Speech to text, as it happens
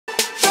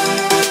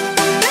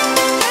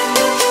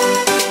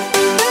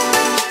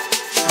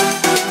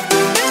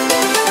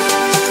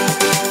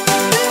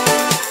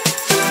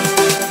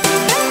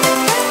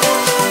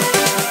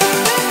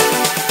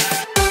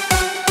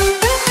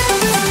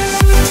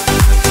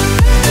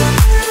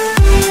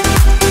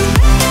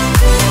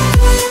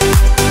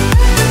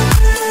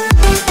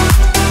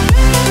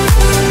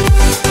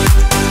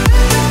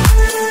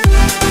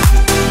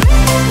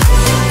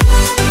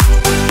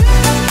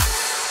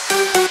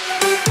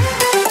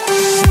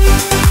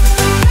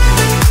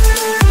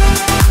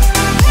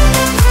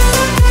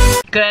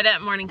Good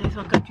morning, guys.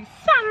 Welcome to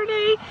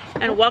Saturday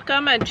and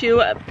welcome to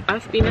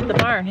us being at the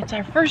barn. It's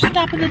our first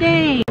stop of the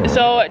day.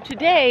 So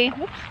today,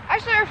 whoops.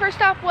 Actually, our first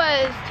stop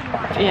was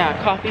tomorrow.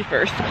 Yeah, coffee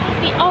first.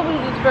 Coffee always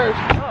is first.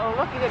 Uh oh,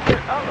 look, you got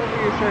dirt all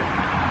over your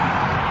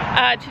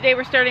shirt. Today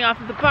we're starting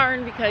off at the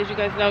barn because you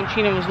guys know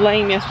Chino was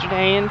lame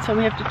yesterday, and so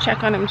we have to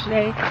check on him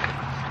today,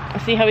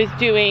 see how he's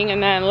doing,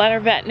 and then let our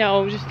vet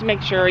know just to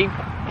make sure. It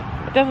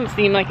doesn't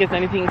seem like it's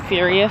anything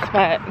serious,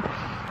 but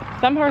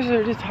some horses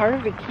are just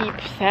harder to keep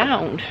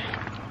sound.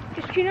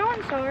 Is Chino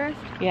on Source?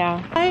 Yeah.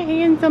 Hi,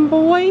 handsome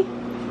boy.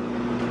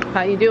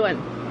 How you doing?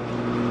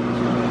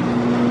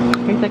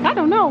 He's like, I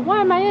don't know.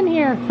 Why am I in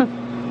here?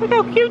 Look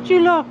how cute you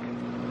look.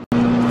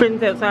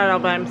 Finn's outside all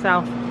by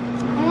himself.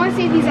 I want to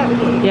see if he's at the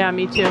gate. Yeah,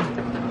 me too.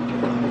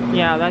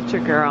 Yeah, that's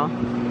your girl.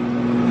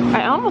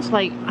 I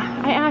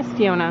asked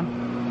Fiona,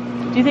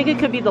 do you think it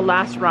could be the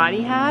last ride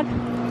he had?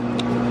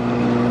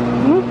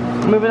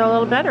 Moving a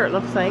little better, it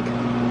looks like.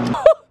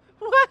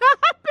 What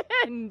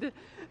happened?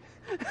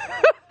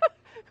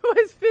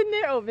 Was Finn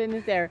there? Oh, Finn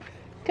is there.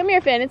 Come here,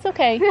 Finn. It's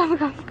okay. Oh,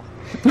 God.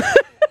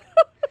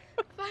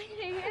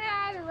 Fighting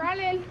and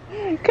running.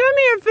 Come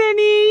here,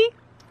 Finny.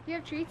 You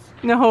have treats?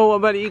 No,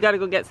 buddy, you gotta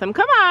go get some.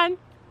 Come on.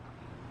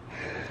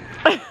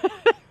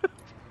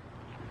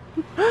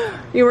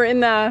 You were in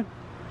the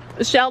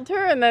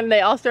shelter, and then they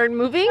all started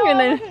moving, No, and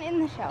then I wasn't in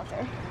the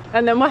shelter.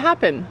 And then what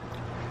happened?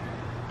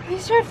 We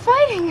started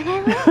fighting, and I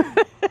ran.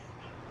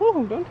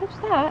 Oh, don't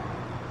touch that.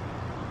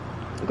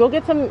 Go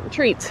get some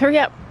treats. Hurry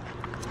up.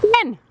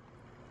 Finn!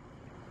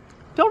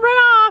 Don't run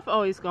off.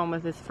 Oh, he's going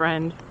with his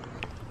friend.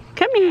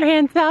 Come here,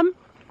 handsome.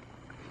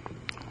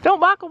 Don't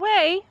walk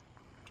away.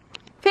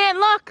 Finn,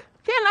 look.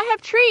 Finn, I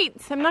have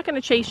treats. I'm not going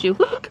to chase you.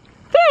 Look.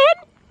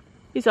 Finn!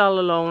 He's all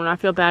alone. I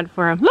feel bad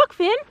for him. Look,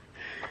 Finn.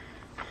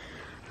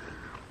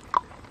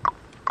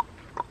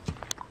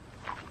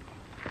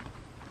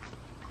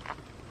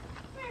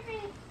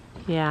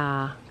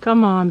 Yeah.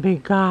 Come on,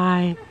 big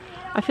guy.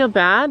 I feel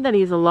bad that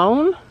he's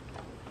alone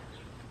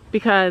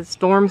because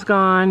Storm's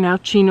gone. Now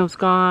Chino's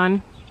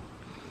gone.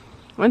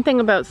 One thing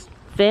about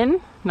Finn,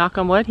 knock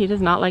on wood, he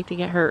does not like to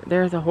get hurt.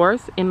 There's a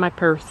horse in my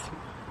purse.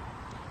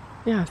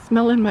 Yeah,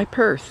 smell in my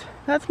purse.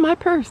 That's my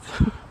purse.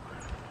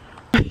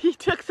 He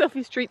took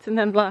Sophie's treats and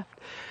then left,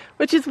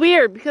 which is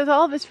weird because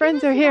all of his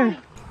friends are here.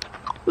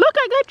 Look,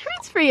 I got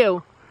treats for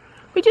you.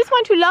 We just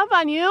want to love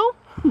on you.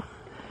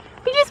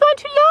 We just want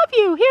to love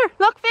you. Here,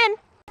 look, Finn.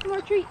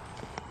 More treats.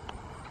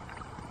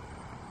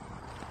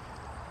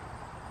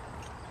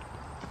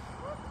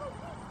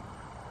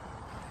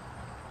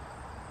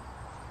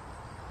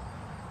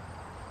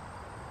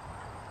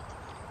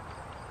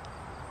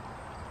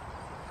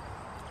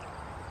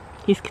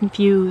 He's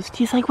confused.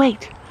 He's like,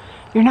 wait,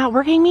 you're not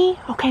working me?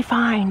 Okay,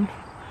 fine.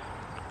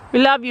 We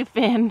love you,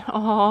 Finn.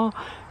 Oh,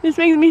 this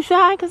makes me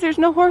sad because there's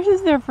no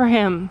horses there for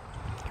him.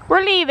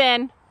 We're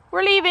leaving.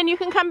 We're leaving. You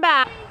can come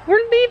back. We're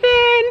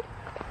leaving.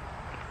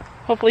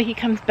 Hopefully he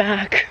comes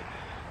back.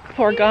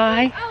 Poor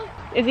guy.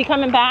 Is he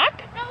coming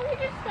back? No, he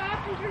just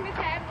stopped and turned his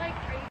head like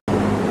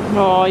crazy.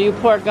 Oh, you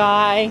poor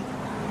guy.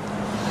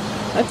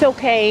 That's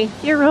okay.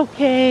 You're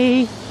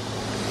okay.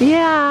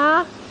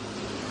 Yeah.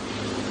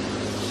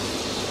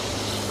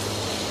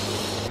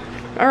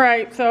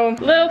 Alright, so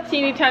little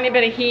teeny tiny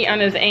bit of heat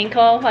on his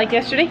ankle. Like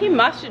yesterday, he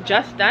must have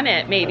just done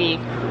it maybe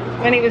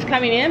when he was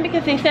coming in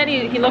because he said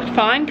he looked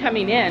fine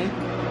coming in.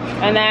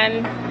 And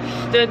then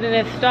stood in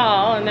his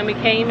stall, and then we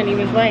came and he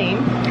was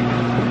lame.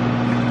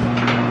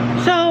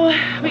 So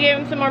we gave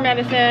him some more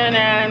medicine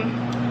and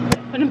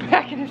put him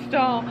back in his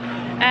stall.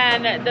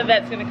 And the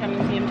vet's gonna come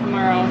and see him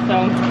tomorrow,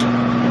 so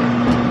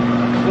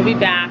we'll be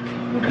back.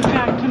 We'll be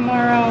back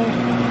tomorrow.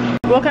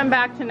 We'll come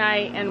back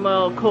tonight and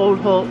we'll cold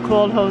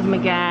hose him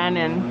again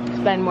and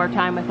spend more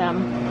time with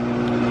him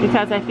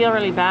because I feel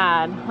really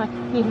bad. Like,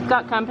 he's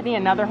got company,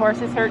 another horse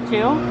is hurt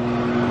too.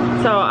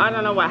 So I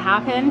don't know what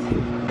happened.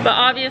 But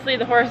obviously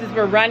the horses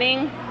were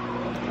running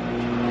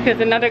because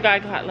another guy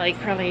got like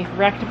probably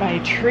wrecked by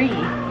a tree.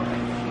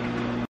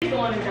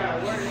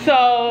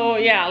 So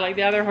yeah, like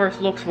the other horse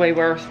looks way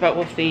worse, but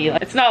we'll see.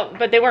 It's not,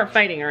 but they weren't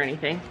fighting or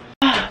anything.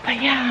 Oh,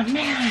 but yeah,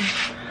 man,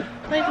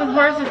 life with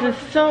horses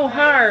is so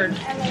hard.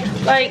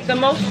 Like the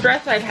most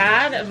stress I've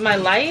had of my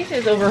life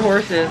is over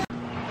horses.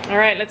 All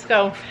right, let's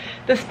go.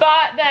 The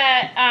spot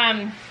that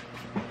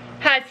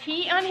has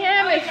heat on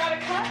him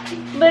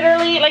is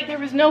literally, like there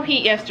was no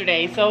heat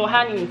yesterday, so it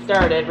hadn't even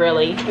started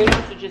really. We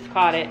must have just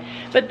caught it.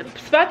 But the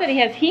spot that he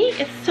has heat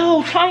is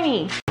so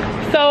tiny.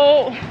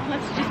 So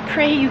let's just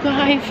pray, you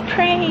guys,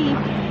 pray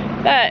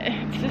that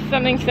it's just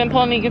something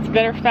simple and he gets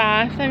better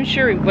fast. I'm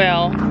sure he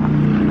will.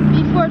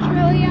 Before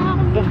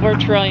Trillium. Before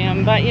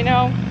Trillium, but you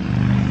know,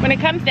 when it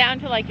comes down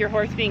to like your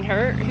horse being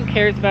hurt, who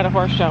cares about a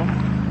horse show?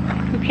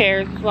 Who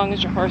cares as long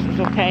as your horse is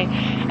okay?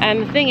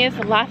 And the thing is,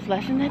 the last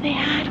lesson that they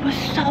had was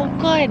so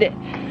good.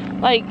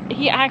 Like,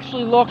 he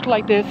actually looked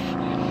like this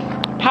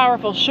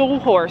powerful show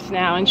horse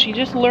now, and she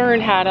just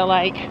learned how to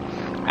like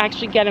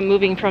actually get him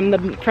moving from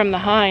the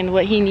hind,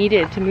 what he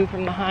needed to move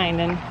from the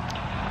hind. And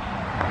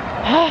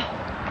oh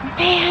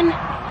man.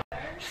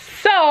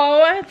 So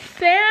So,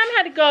 Sam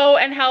had to go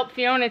and help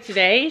Fiona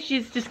today.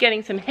 She's just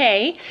getting some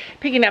hay,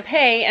 picking up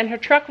hay, and her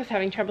truck was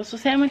having trouble. So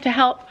Sam went to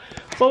help.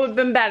 What would have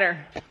been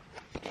better?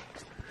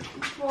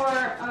 For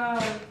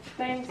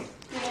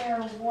Thanksgiving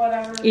or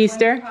whatever.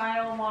 Easter? When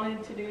Kyle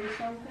wanted to do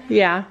something.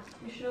 Yeah.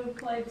 We should have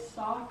played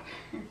soccer.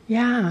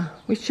 Yeah,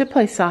 we should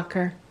play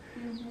soccer.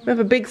 We have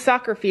a big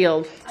soccer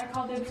field. I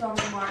called dibs on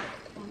the mark.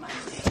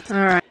 All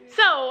right.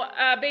 So,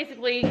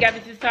 basically,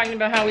 Gabby's just talking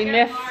about how we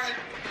missed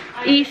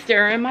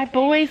Easter, and my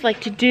boys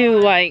like to do,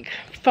 like,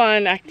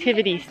 fun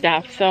activity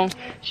stuff, so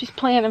she's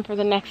planning for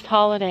the next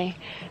holiday.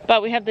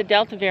 But we have the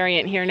Delta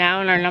variant here now,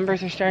 and our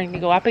numbers are starting to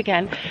go up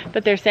again,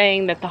 but they're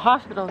saying that the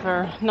hospitals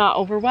are not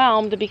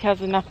overwhelmed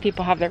because enough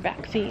people have their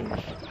vaccines.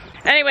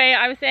 Anyway,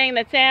 I was saying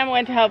that Sam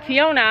went to help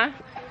Fiona,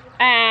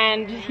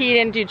 and he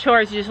didn't do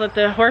chores, he just let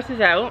the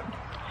horses out,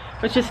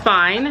 which is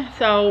fine.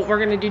 So we're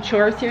gonna do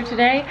chores here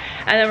today,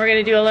 and then we're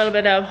gonna do a little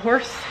bit of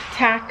horse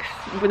tack.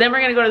 Then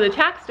we're gonna go to the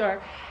tack store,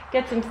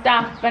 get some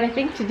stuff. But I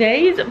think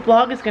today's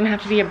vlog is gonna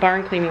have to be a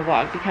barn cleaning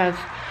vlog because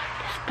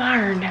this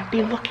barn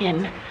be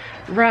looking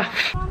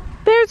rough.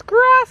 There's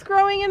grass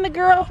growing in the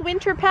girls'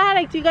 winter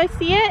paddock. Do you guys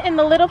see it in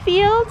the little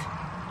field?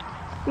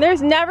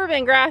 There's never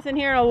been grass in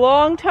here in a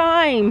long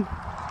time.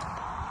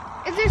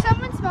 Is there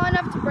someone small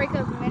enough to break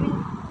up Minnie?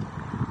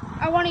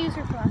 I want to use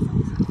her for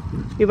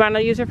lessons. You want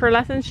to use her for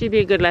lessons? She'd be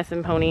a good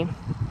lesson pony.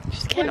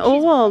 She's getting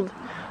old.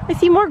 I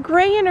see more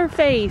gray in her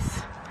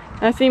face.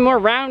 I see more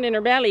round in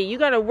her belly. You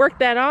got to work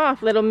that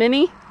off, little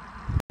Minnie.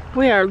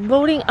 We are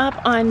loading up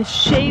on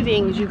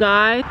shavings, you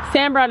guys.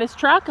 Sam brought his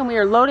truck and we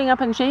are loading up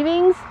on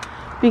shavings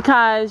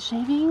because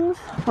shavings,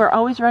 we're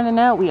always running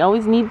out. We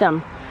always need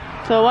them.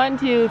 So 1,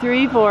 2,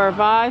 3, 4,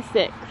 5,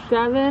 6,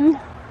 7,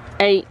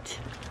 8.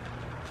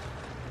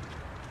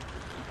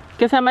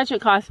 Guess how much it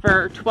costs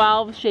for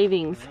 12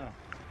 shavings?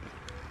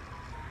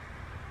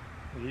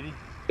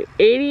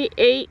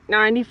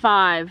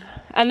 $88.95.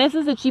 And this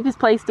is the cheapest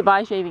place to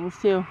buy shavings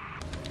too.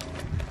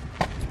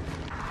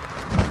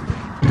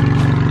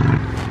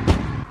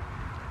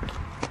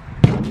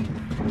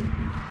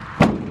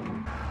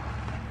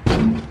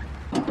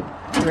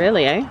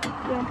 Really, eh?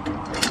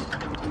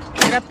 Yeah.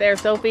 Get up there,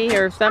 Sophie,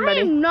 or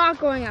somebody. I'm not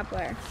going up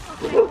there.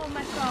 Okay, hold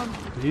my phone.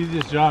 The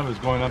easiest job is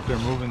going up there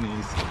moving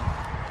these.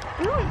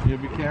 No. You'll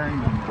be carrying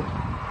them.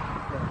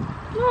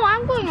 No,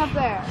 I'm going up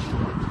there.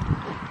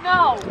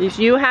 No.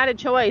 You had a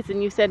choice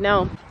and you said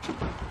no.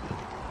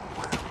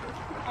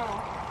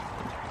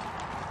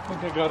 I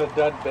think I got a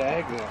dud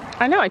bag there.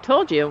 I know, I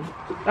told you.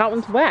 That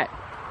one's wet.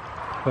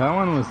 That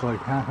one was like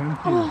half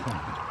empty or something.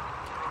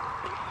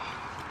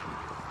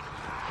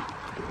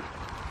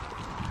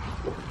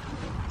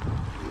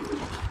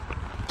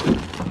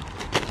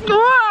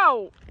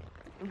 Whoa!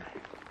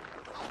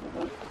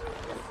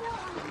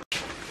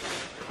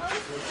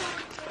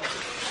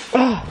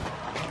 Oh.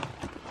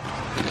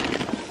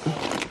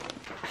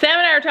 Sam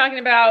and I are talking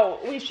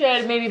about we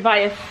should maybe buy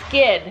a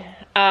skid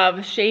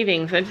of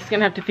shavings. I'm just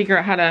gonna have to figure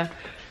out how to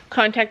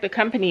contact the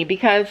company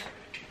because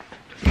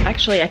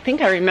actually I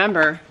think I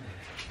remember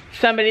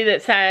somebody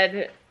that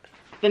said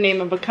the name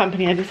of a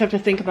company. I just have to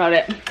think about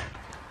it.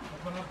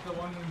 Open up the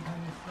one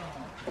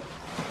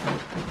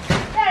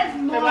That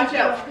is more. Watch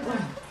out.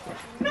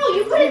 No,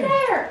 you put it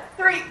there.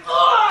 3.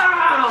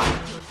 Oh!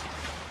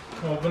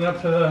 Open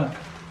up to the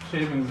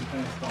shavings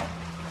install.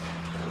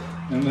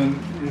 And then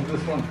use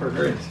this one for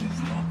Grace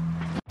install.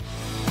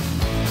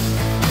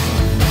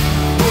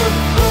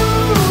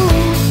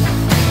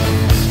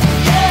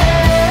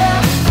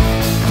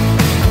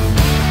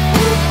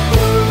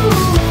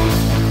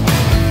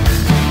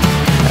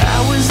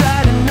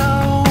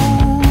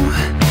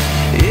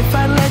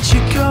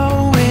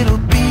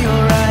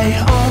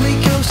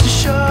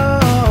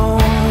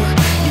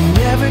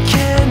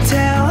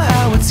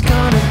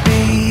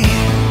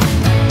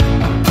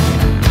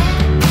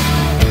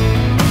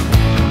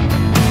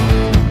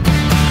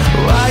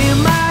 Why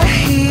am I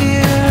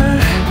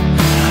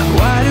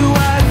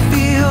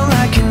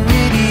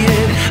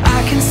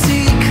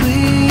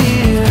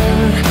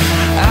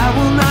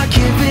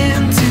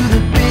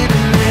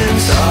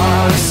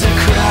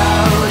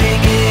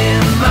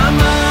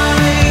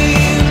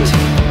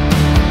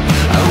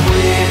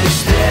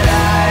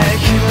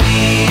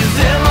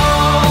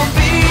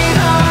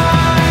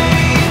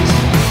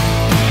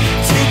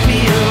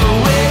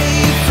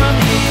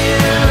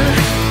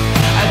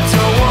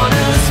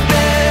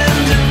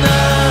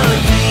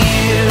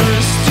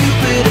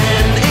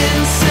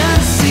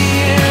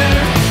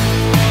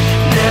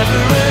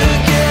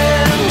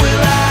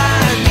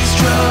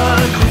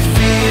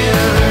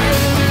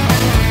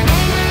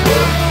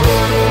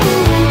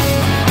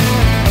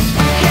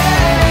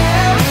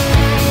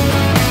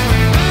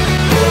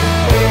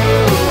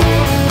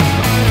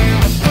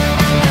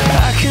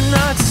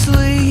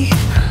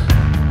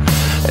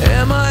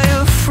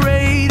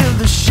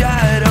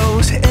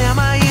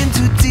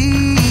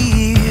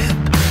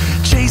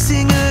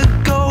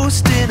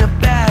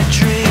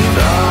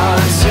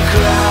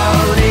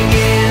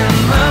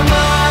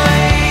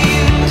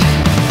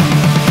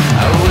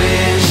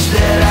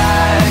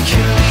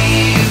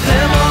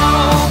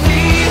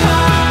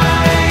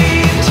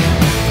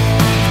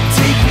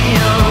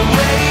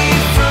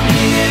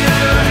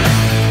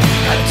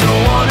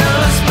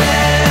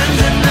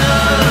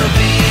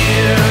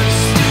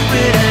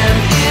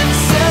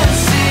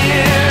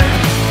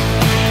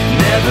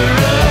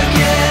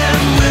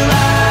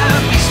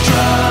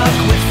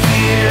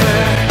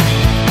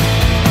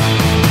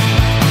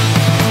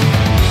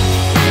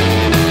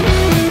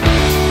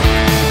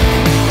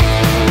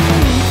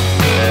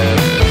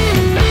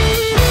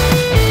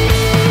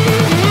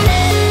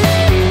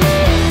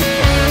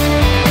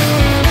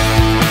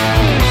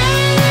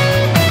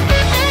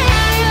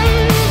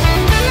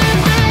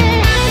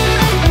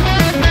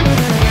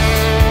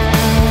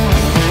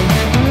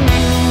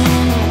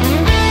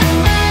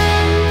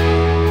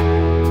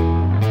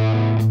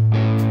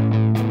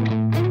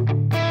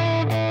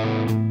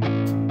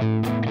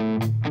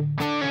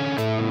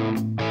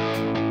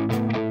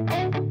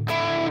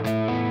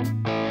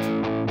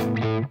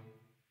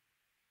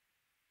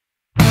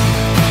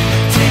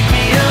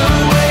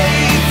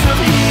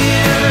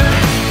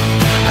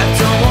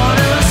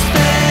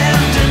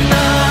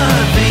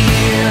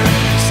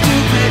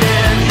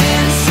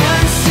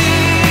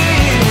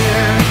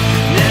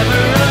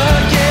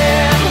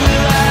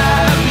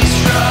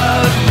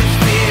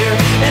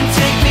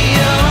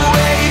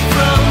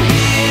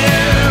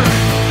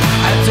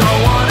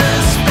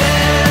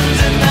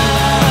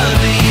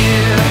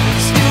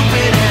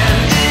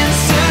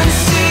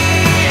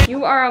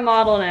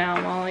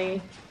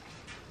finally.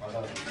 I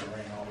thought it was going to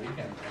rain all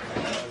weekend.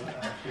 It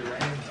actually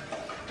rained.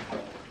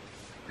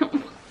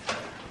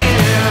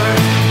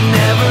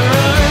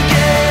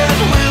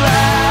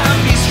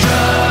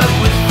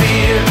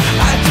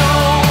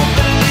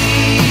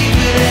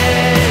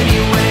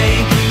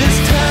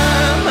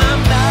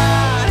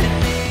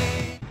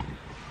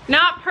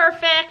 Not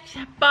perfect,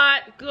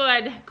 but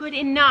good. Good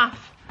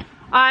enough.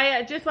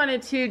 I just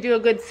wanted to do a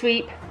good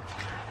sweep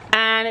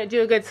and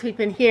do a good sweep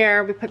in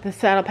here. We put the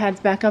saddle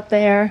pads back up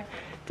there.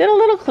 Did a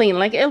little clean.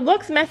 Like, it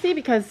looks messy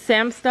because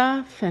Sam's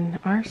stuff and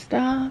our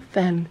stuff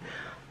and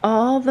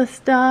all the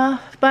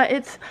stuff, but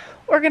it's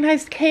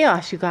organized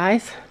chaos, you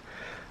guys.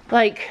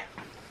 Like,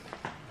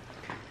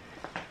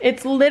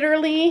 it's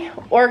literally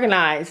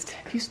organized.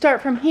 If you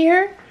start from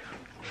here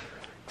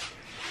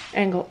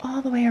and go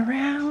all the way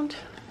around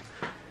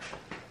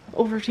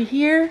over to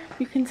here,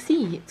 you can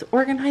see it's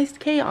organized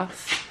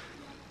chaos.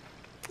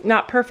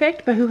 Not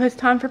perfect, but who has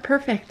time for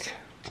perfect?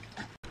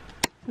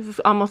 This is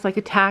almost like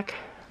a tack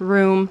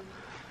room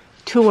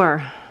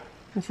tour.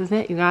 This is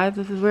it, you guys.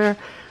 This is where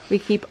we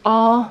keep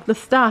all the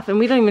stuff, and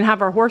we don't even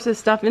have our horses'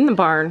 stuff in the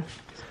barn.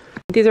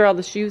 These are all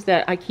the shoes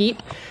that I keep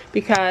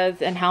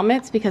and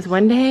helmets, because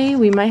one day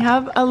we might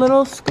have a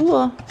little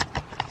school.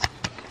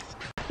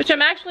 Which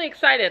I'm actually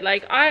excited.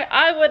 Like,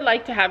 I would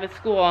like to have a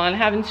school and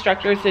have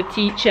instructors to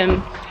teach,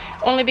 and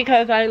only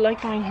because I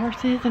like buying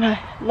horses and I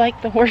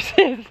like the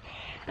horses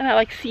and I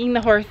like seeing the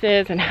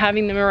horses and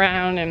having them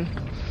around and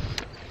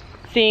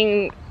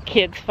seeing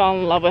kids fall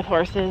in love with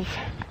horses.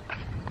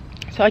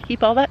 So I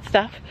keep all that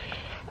stuff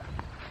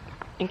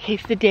in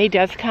case the day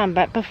does come.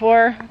 But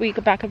before we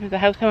go back up to the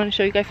house, I want to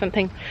show you guys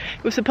something.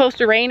 It was supposed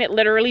to rain. It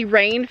literally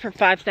rained for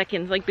 5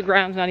 seconds. Like, the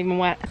ground's not even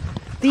wet.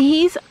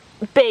 These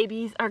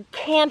babies are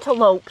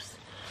cantaloupes.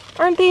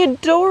 Aren't they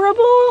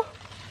adorable?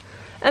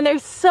 And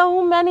there's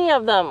so many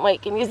of them.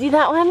 Wait, can you see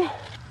that one?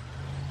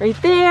 Right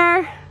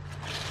there.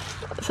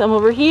 Some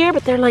over here,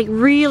 but they're like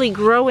really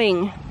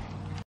growing.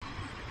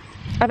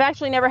 I've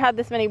actually never had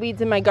this many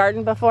weeds in my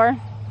garden before,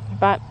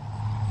 but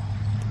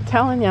I'm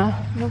telling ya,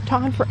 no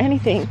time for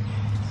anything.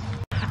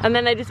 And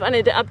then I just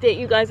wanted to update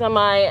you guys on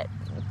my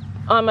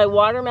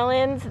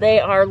watermelons. They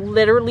are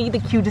literally the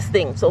cutest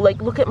thing. So,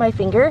 like, look at my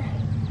finger.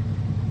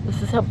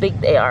 This is how big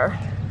they are.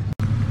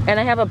 And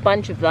I have a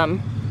bunch of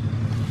them.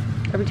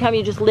 Every time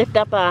you just lift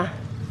up a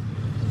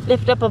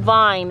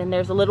vine and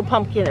there's a little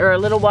pumpkin or a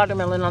little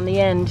watermelon on the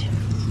end.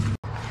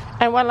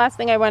 And one last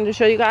thing I wanted to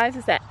show you guys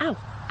is that, ow,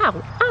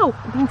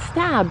 I'm being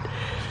stabbed,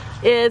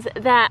 is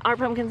that our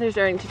pumpkins are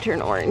starting to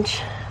turn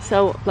orange.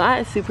 So that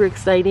is super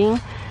exciting.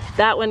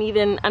 That one,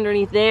 even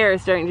underneath there,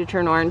 is starting to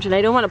turn orange. And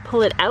I don't want to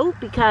pull it out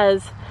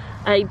because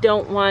I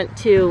don't want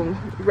to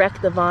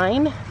wreck the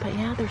vine. But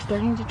yeah, they're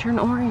starting to turn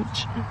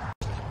orange.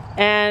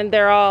 And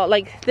they're all,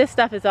 like, this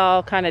stuff is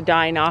all kind of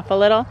dying off a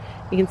little.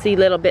 You can see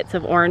little bits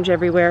of orange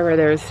everywhere where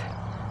there's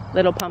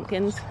little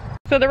pumpkins.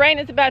 So the rain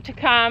is about to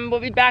come.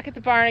 We'll be back at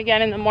the barn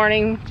again in the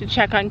morning to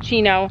check on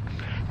Chino.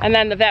 And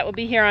then the vet will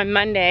be here on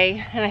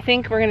Monday. And I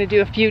think we're gonna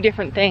do a few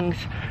different things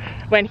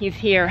when he's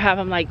here. Have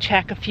him, like,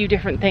 check a few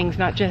different things,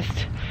 not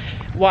just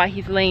why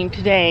he's lame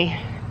today.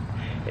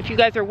 If you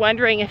guys are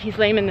wondering if he's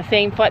lame in the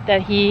same foot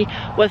that he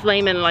was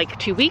lame in like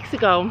 2 weeks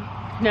ago,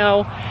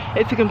 no,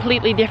 it's a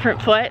completely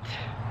different foot.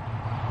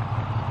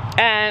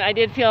 And I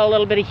did feel a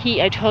little bit of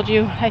heat, I told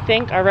you, I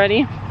think,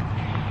 already,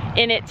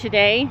 in it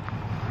today.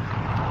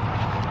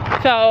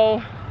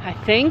 So,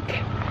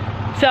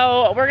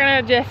 So we're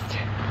gonna just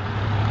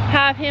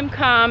have him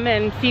come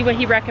and see what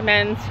he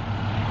recommends.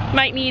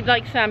 Might need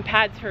like some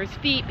pads for his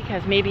feet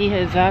because maybe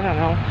his, I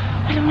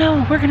don't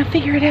know, we're gonna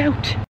figure it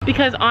out.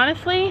 Because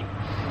honestly,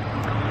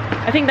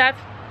 I think that's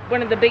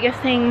one of the biggest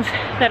things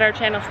that our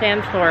channel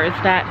stands for, is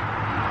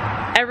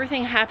that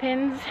everything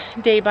happens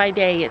day by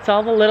day. It's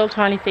all the little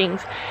tiny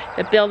things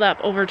that build up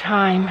over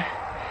time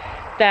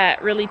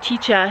that really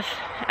teach us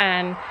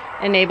and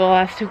enable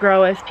us to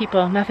grow as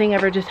people. Nothing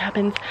ever just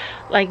happens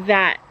like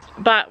that.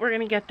 But we're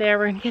gonna get there.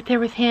 We're gonna get there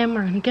with him.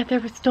 We're gonna get there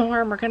with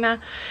Storm. We're gonna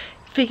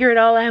figure it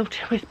all out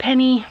with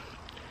Penny.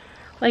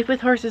 Life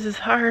with horses is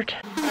hard.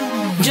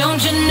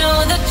 Don't you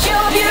know that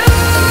you're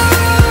beautiful?